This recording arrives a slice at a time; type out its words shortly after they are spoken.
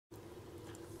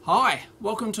Hi,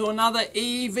 welcome to another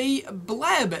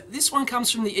EEVblab. This one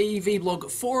comes from the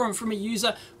EEVblog forum from a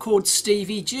user called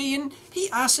Stevie G, and he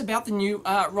asks about the new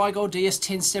Rigol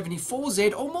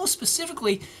DS1074Z, or more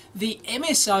specifically the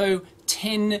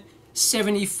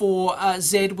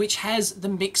MSO1074Z, which has the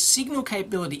mixed signal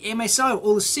capability. MSO,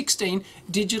 all the 16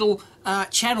 digital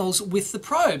channels with the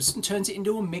probes, and turns it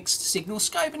into a mixed signal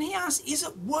scope. And he asks, is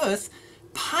it worth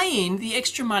paying the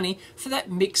extra money for that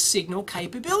mixed signal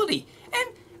capability?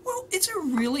 And well, it's a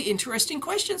really interesting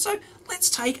question, so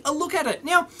let's take a look at it.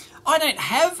 Now, I don't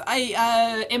have a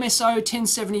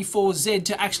MSO1074Z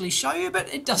to actually show you,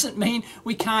 but it doesn't mean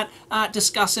we can't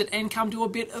discuss it and come to a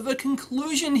bit of a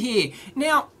conclusion here.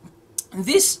 Now,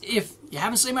 this, if you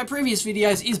haven't seen my previous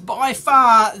videos, is by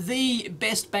far the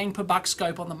best bang per buck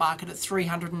scope on the market at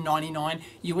 $399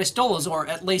 US, or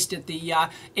at least at the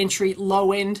entry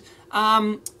low end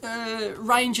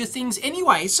range of things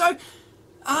anyway. So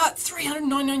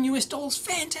 $399 US,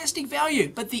 fantastic value.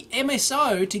 But the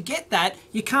MSO, to get that,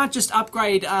 you can't just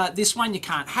upgrade this one, you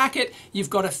can't hack it.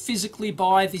 You've got to physically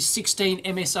buy the 16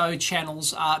 MSO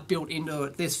channels built into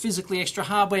it. There's physically extra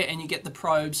hardware, and you get the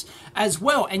probes as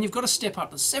well. And you've got to step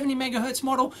up to the 70 megahertz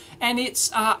model, and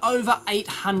it's over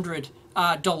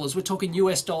 $800. We're talking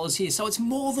US dollars here, so it's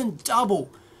more than double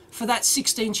for that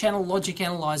 16 channel logic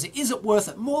analyzer. Is it worth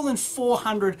it? More than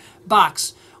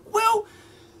 $400. Well,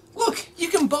 look, you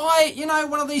can buy, you know,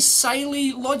 one of these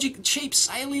cheap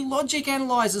Saley logic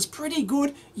analyzers, pretty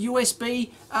good USB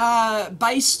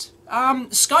based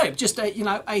scope, just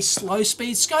a slow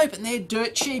speed scope, and they're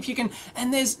dirt cheap. You can,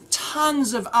 and there's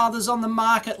tons of others on the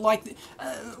market, like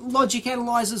logic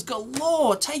analyzers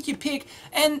galore. Take your pick,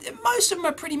 and most of them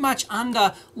are pretty much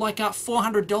under like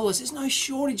 $400. There's no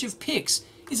shortage of picks.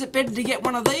 Is it better to get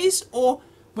one of these, or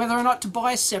whether or not to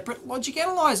buy a separate logic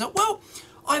analyzer? Well,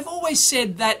 I've always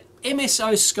said that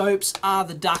MSO scopes are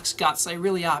the duck's guts. They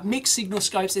really are. Mixed signal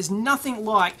scopes, there's nothing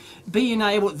like being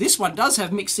able, this one does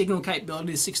have mixed signal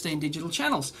capability to 16 digital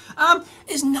channels.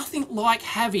 There's nothing like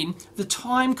having the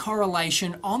time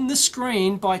correlation on the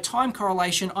screen. By time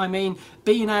correlation, I mean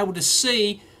being able to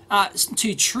see,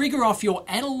 to trigger off your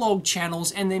analog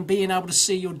channels and then being able to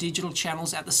see your digital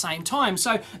channels at the same time.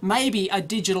 So maybe a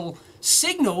digital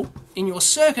signal in your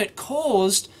circuit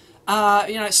caused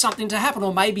something to happen,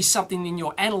 or maybe something in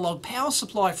your analog power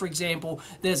supply, for example,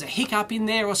 there's a hiccup in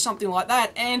there or something like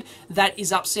that, and that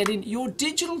is upsetting your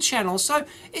digital channel. So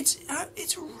it's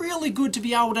really good to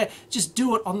be able to just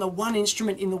do it on the one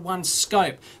instrument in the one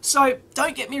scope. So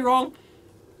don't get me wrong,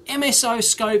 MSO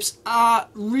scopes are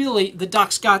really the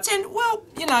duck's guts, and well,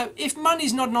 you know, if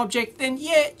money's not an object, then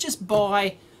yeah, just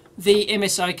buy the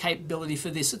MSO capability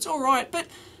for this. It's all right, but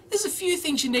there's a few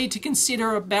things you need to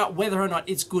consider about whether or not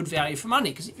it's good value for money,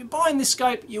 because if you're buying this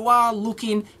scope, you are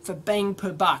looking for bang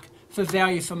per buck, for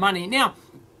value for money. Now,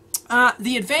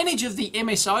 the advantage of the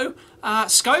MSO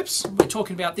scopes, we're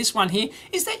talking about this one here,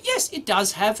 is that yes, it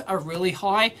does have a really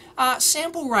high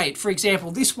sample rate. For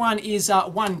example, this one is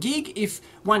 1 gig, if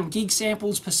 1 gig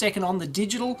samples per second on the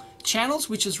digital channels,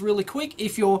 which is really quick.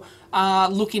 If you're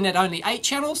looking at only 8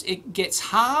 channels, it gets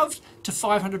halved to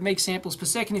 500 meg samples per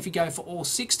second if you go for all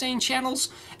 16 channels.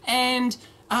 And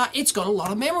it's got a lot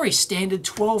of memory, standard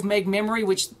 12 meg memory,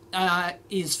 which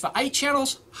is for 8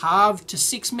 channels, halved to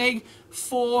 6 meg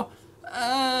for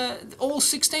all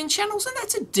 16 channels, and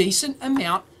that's a decent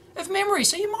amount of memory.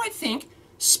 So you might think,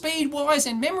 speed-wise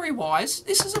and memory-wise,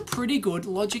 this is a pretty good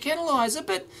logic analyzer,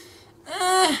 but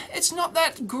it's not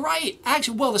that great.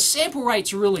 Actually, well, the sample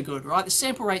rate's really good, right? The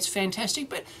sample rate's fantastic,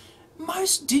 but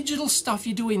most digital stuff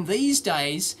you're doing these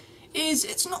days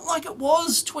it's not like it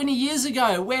was 20 years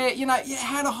ago, where, you know, you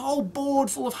had a whole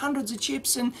board full of hundreds of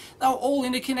chips and they were all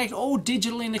interconnected, all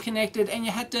digital interconnected, and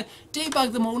you had to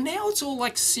debug them all. Now it's all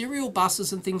like serial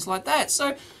buses and things like that.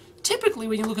 So typically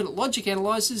when you look at logic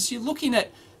analyzers, you're looking at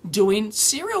doing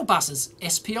serial buses,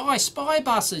 SPI, SPI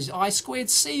buses,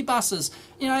 I2C buses,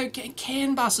 you know,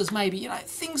 CAN buses maybe, you know,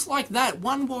 things like that,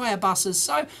 one-wire buses.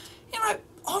 So, you know,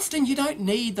 often you don't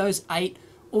need those 8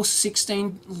 or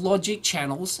 16 logic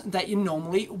channels that you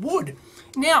normally would.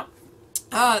 Now,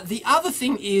 the other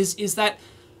thing is that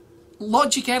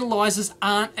logic analyzers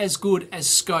aren't as good as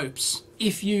scopes.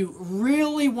 If you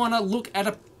really want to look at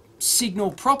a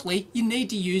signal properly, you need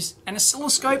to use an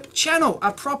oscilloscope channel,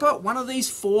 a proper one of these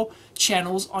 4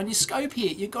 channels on your scope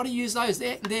here. You've got to use those.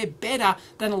 They're better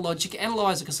than a logic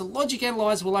analyzer, because a logic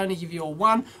analyzer will only give you a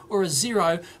 1 or a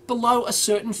 0 below a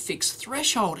certain fixed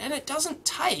threshold, and it doesn't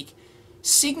take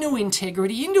signal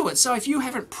integrity into it. So if you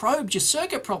haven't probed your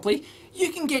circuit properly,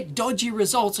 you can get dodgy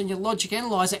results on your logic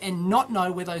analyzer and not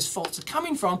know where those faults are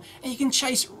coming from, and you can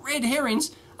chase red herrings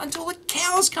until the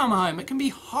cows come home. It can be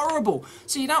horrible.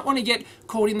 So you don't want to get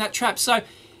caught in that trap. So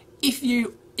if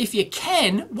you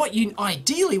can, what you'd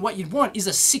want is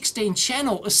a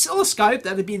 16-channel oscilloscope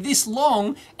that would be this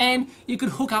long, and you could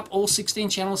hook up all 16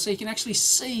 channels so you can actually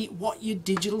see what your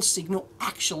digital signal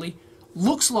actually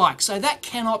looks like. So that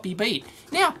cannot be beat.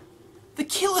 Now, the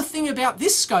killer thing about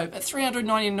this scope at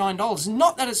 $399,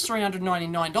 not that it's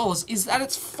 $399, is that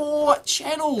it's 4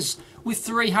 channels with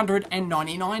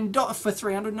 $399 for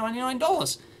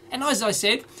 $399. And as I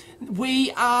said,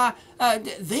 we are,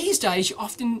 these days, you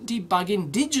often debug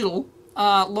in digital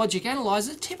logic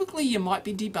analyzer. Typically, you might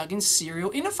be debugging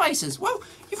serial interfaces. Well,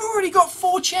 you've already got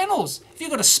 4 channels. If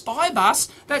you've got a SPI bus,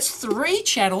 that's 3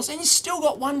 channels, and you've still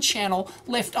got 1 channel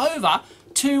left over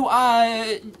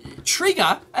to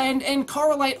trigger and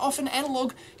correlate off an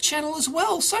analog channel as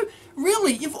well. So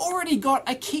really, you've already got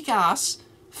a kick-ass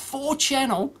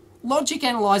 4-channel logic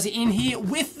analyzer in here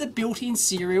with the built-in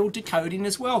serial decoding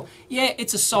as well. Yeah,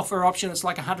 it's a software option. It's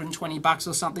like 120 bucks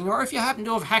or something. Or if you happen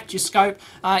to have hacked your scope,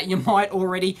 you might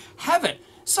already have it.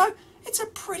 So it's a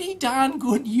pretty darn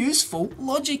good, useful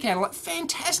logic analyzer,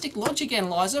 fantastic logic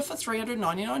analyzer for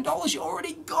 $399. You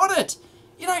already got it.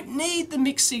 You don't need the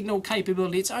mixed signal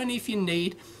capability. It's only if you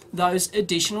need those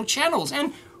additional channels.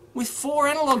 And with 4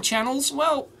 analog channels,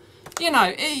 well, you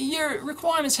know, your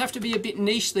requirements have to be a bit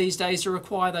niche these days to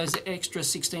require those extra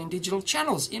 16 digital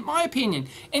channels, in my opinion.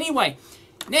 Anyway,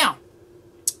 now,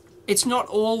 it's not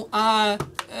all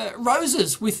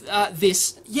roses with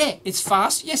this. Yeah, it's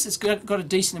fast. Yes, it's got a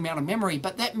decent amount of memory,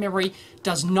 but that memory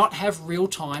does not have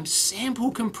real-time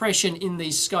sample compression in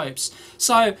these scopes.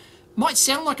 So, might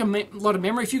sound like a lot of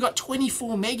memory. If you've got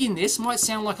 24 meg in this, might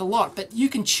sound like a lot, but you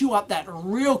can chew up that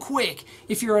real quick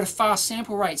if you're at a fast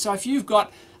sample rate. So if you've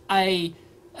got a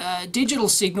digital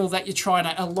signal that you're trying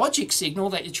to, a logic signal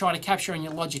that you're trying to capture on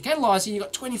your logic analyzer, you've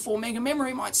got 24 meg of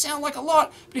memory, might sound like a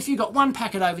lot, but if you've got 1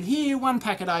 packet over here, 1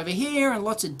 packet over here, and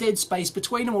lots of dead space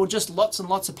between them, or just lots and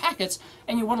lots of packets,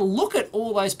 and you want to look at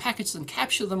all those packets and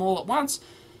capture them all at once,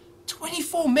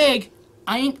 24 meg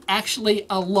ain't actually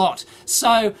a lot.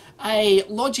 So a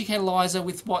logic analyzer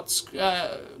with what's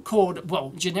called,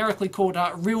 well, generically called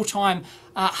real-time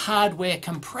hardware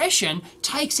compression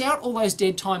takes out all those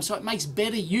dead times, so it makes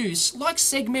better use, like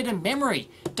segmented memory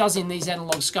does in these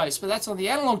analog scopes. But that's on the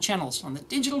analog channels. On the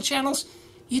digital channels,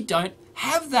 you don't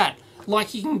have that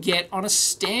like you can get on a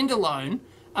standalone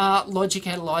logic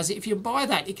analyzer. If you buy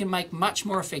that, it can make much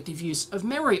more effective use of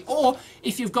memory. Or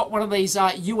if you've got one of these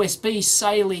USB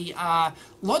SAILI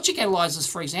logic analyzers,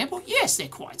 for example, yes, they're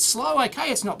quite slow.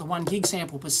 Okay, it's not the 1 gig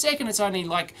sample per second. It's only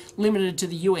like limited to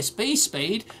the USB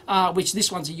speed, which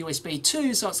this one's a USB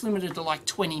 2, so it's limited to like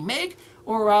 20 meg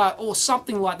or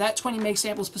something like that, 20 meg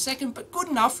samples per second, but good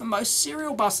enough for most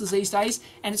serial buses these days,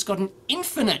 and it's got an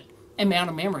infinite amount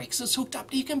of memory because it's hooked up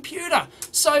to your computer.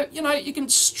 So, you know, you can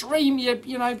stream your,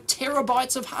 you know,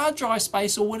 terabytes of hard drive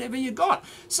space or whatever you got.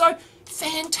 So,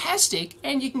 fantastic,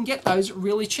 and you can get those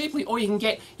really cheaply. Or you can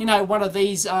get, you know, one of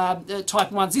these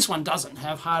type ones. This one doesn't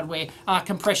have hardware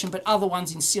compression, but other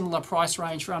ones in similar price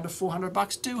range for under 400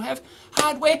 bucks do have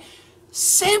hardware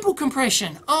sample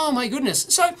compression. Oh my goodness.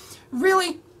 So,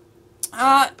 really,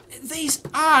 these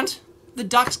aren't the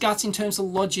duck's guts in terms of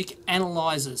logic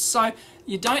analyzers. So,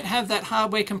 you don't have that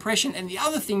hardware compression, and the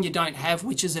other thing you don't have,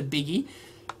 which is a biggie,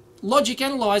 logic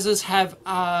analyzers have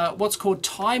what's called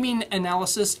timing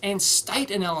analysis and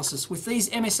state analysis. With these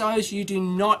MSOs, you do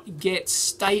not get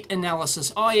state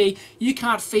analysis, i.e. you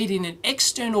can't feed in an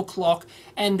external clock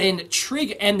and then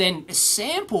trigger and then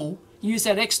sample, use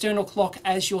that external clock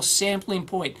as your sampling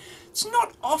point. It's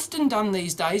not often done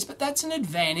these days, but that's an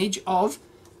advantage of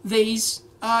these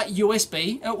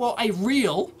USB, well, a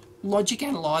real logic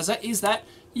analyzer, is that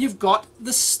you've got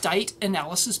the state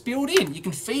analysis built in. You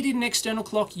can feed in an external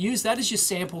clock, use that as your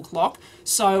sample clock,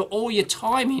 so all your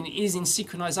timing is in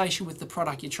synchronization with the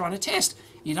product you're trying to test.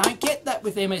 You don't get that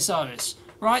with MSOs,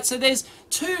 right? So there's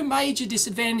 2 major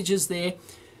disadvantages there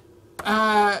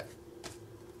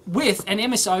with an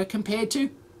MSO compared to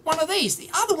one of these.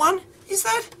 The other one is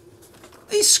that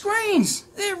these screens,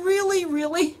 they're really,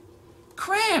 really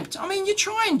cramped. I mean, you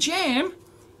try and jam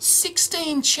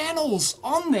 16 channels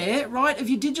on there, right, of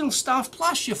your digital stuff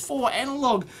plus your 4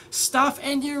 analog stuff,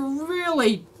 and you're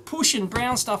really pushing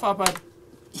brown stuff up a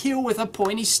hill with a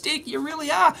pointy stick. You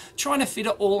really are trying to fit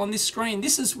it all on this screen.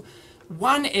 This is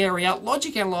one area,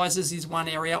 logic analyzers is one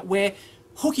area where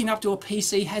hooking up to a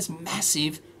PC has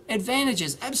massive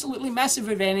advantages, absolutely massive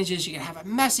advantages. You can have a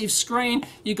massive screen,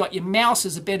 you've got your mouse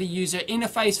as a better user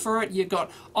interface for it, you've got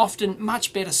often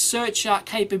much better search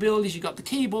capabilities, you've got the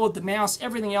keyboard, the mouse,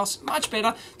 everything else much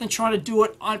better than trying to do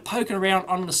it on poking around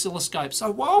on an oscilloscope. So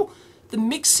while the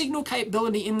mixed signal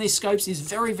capability in these scopes is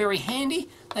very, very handy,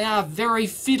 they are very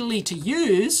fiddly to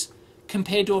use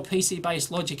compared to a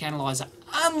PC-based logic analyzer.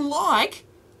 Unlike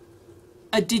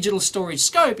a digital storage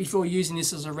scope, if you're using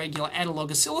this as a regular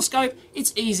analog oscilloscope,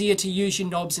 it's easier to use your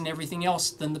knobs and everything else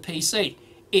than the PC.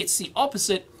 It's the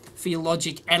opposite for your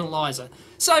logic analyzer.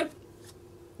 So,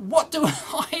 what do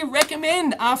I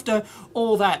recommend after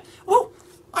all that? Well,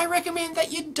 I recommend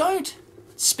that you don't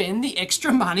spend the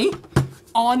extra money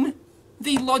on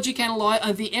the logic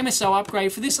analyzer, the MSO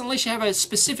upgrade for this, unless you have a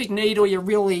specific need or you're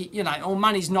really, or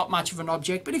money's not much of an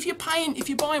object. But if you're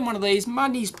buying one of these,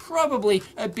 money's probably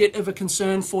a bit of a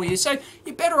concern for you. So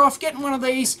you're better off getting one of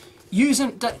these,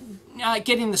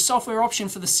 getting the software option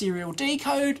for the serial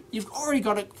decode. You've already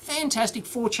got a fantastic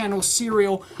 4-channel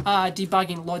serial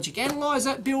debugging logic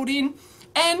analyzer built in,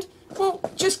 and well,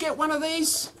 just get one of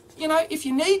these. If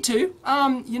you need to,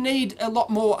 you need a lot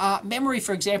more memory,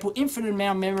 for example, infinite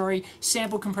amount memory,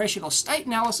 sample compression, or state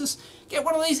analysis. Get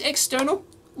one of these external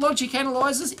logic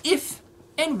analyzers if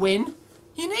and when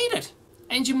you need it.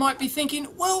 And you might be thinking,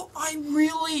 well, I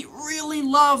really, really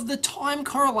love the time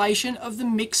correlation of the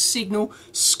mixed signal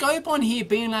scope on here,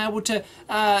 being able to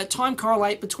time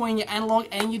correlate between your analog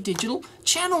and your digital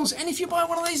channels. And if you buy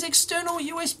one of these external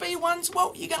USB ones,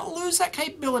 well, you're going to lose that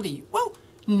capability. Well,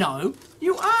 no,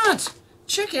 you aren't.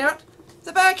 Check out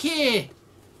the back here.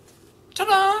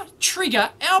 Ta-da!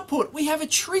 Trigger output. We have a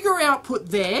trigger output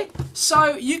there,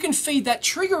 so you can feed that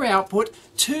trigger output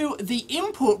to the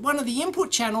input, one of the input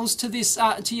channels to this,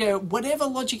 to your whatever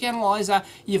logic analyzer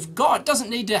you've got. Doesn't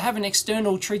need to have an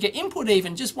external trigger input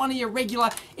even, just one of your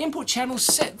regular input channels.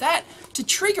 Set that to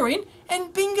triggering,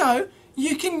 and bingo!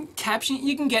 You can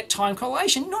get time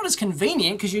correlation. Not as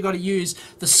convenient because you've got to use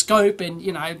the scope and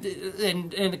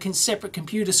and a separate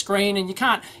computer screen, and you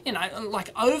can't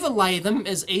like overlay them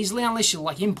as easily unless you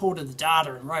like imported the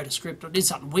data and wrote a script or did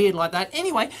something weird like that.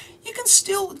 Anyway, you can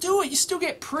still do it. You still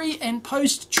get pre and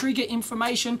post trigger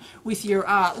information with your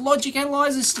logic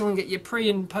analyzers. Still get your pre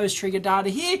and post trigger data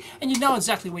here, and you know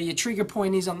exactly where your trigger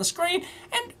point is on the screen.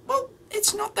 And well,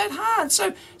 it's not that hard,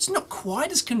 so it's not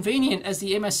quite as convenient as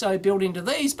the MSO built into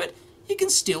these, but you can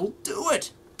still do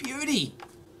it. Beauty.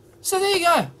 So there you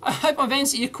go. I hope I've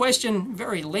answered your question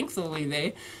very lengthily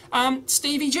there.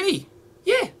 Stevie G.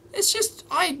 Yeah, it's just,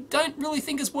 I don't really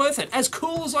think it's worth it. As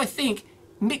cool as I think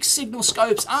mixed signal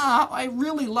scopes are, I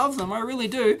really love them, I really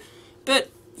do.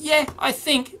 But yeah, I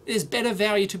think there's better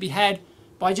value to be had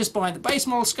by just buying the base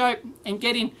model scope and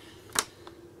getting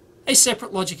a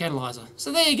separate logic analyzer.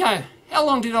 So there you go. How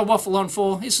long did I waffle on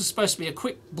for? This was supposed to be a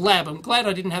quick blab. I'm glad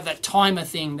I didn't have that timer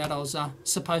thing that I was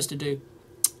supposed to do.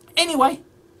 Anyway,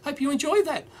 hope you enjoyed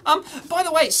that. By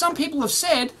the way, some people have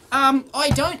said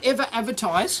I don't ever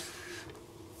advertise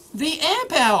the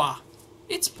amp hour.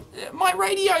 It's my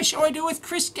radio show I do with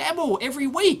Chris Gabble every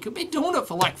week. I've been doing it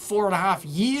for like 4.5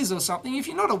 years or something. If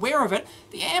you're not aware of it,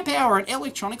 the amp hour, an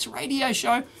electronics radio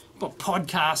show, or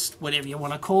podcast, whatever you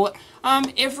want to call it,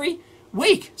 every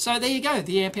week. So there you go,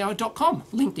 theamphour.com,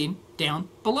 linked in down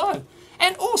below.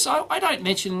 And also, I don't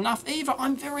mention enough either,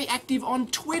 I'm very active on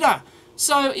Twitter.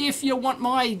 So if you want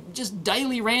my just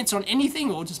daily rants on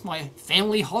anything, or just my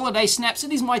family holiday snaps,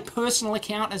 it is my personal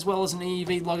account as well as an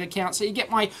EEVblog account. So you get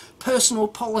my personal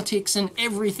politics and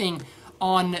everything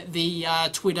on the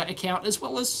Twitter account, as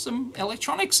well as some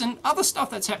electronics and other stuff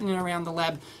that's happening around the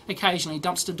lab, occasionally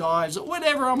dumpster dives or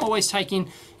whatever. I'm always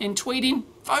taking and tweeting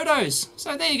photos.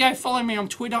 So there you go, follow me on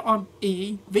Twitter on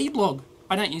EEVblog.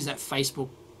 I don't use that Facebook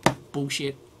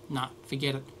bullshit. Nah,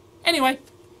 forget it. Anyway,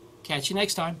 catch you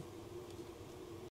next time.